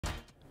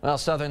Well,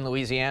 southern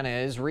Louisiana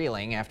is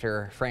reeling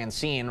after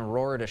Francine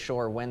roared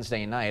ashore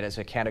Wednesday night as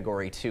a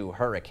Category 2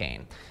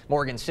 hurricane.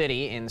 Morgan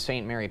City in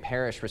St. Mary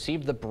Parish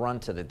received the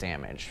brunt of the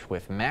damage,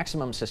 with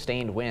maximum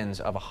sustained winds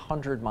of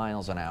 100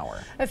 miles an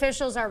hour.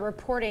 Officials are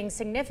reporting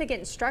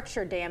significant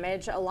structure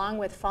damage along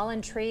with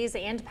fallen trees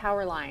and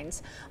power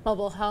lines.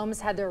 Mobile homes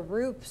had their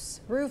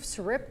roofs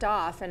ripped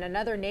off, and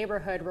another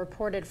neighborhood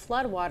reported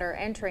floodwater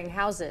entering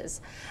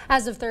houses.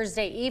 As of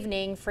Thursday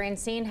evening,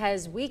 Francine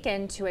has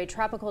weakened to a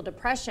tropical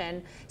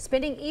depression,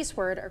 spinning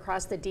eastward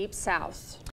across the deep south.